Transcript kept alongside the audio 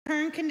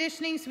turn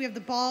conditioning. So we have the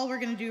ball. We're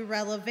going to do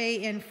releve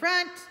in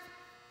front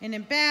and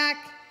in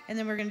back. And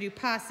then we're going to do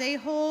passe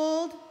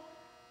hold.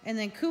 And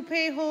then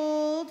coupe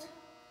hold.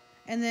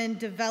 And then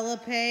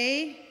develope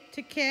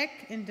to kick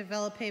and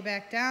develope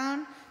back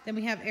down. Then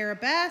we have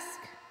arabesque.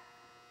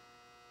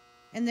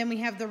 And then we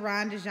have the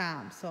rond de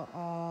jambe. So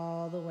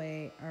all the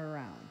way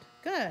around.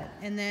 Good.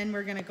 And then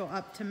we're going to go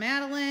up to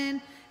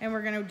Madeline. And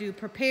we're going to do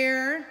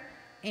prepare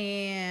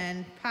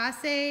and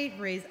passe,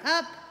 raise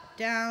up,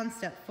 down,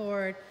 step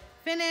forward,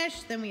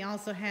 finish. Then we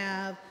also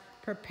have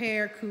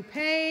prepare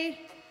coupe,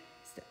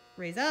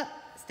 raise up,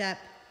 step,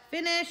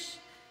 finish.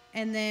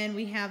 And then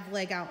we have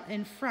leg out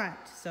in front.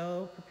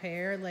 So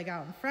prepare, leg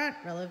out in front,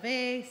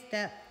 releve,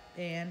 step,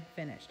 and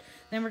finish.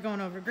 Then we're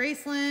going over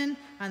Graceland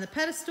on the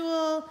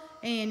pedestal,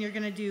 and you're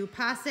gonna do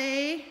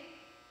passe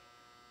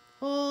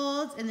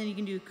holds, and then you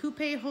can do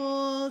coupe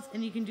holds,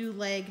 and you can do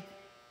leg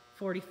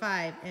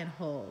 45 and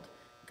hold.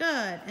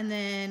 Good. And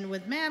then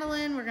with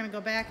Madeline, we're gonna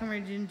go back and we're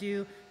gonna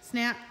do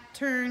snap,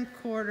 turn,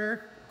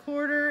 quarter,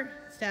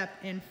 step,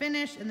 and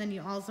finish. And then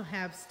you also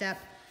have step,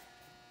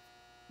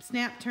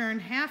 snap, turn,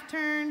 half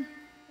turn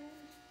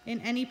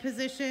in any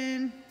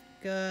position.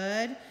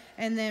 Good.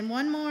 And then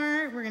one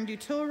more, we're gonna do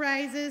toe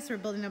rises. So we're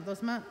building up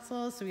those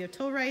muscles. So we have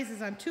toe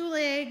rises on 2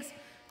 legs,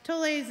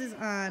 toe raises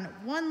on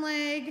 1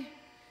 leg,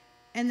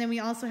 and then we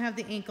also have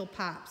the ankle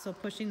pop. So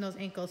pushing those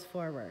ankles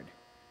forward.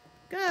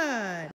 Good.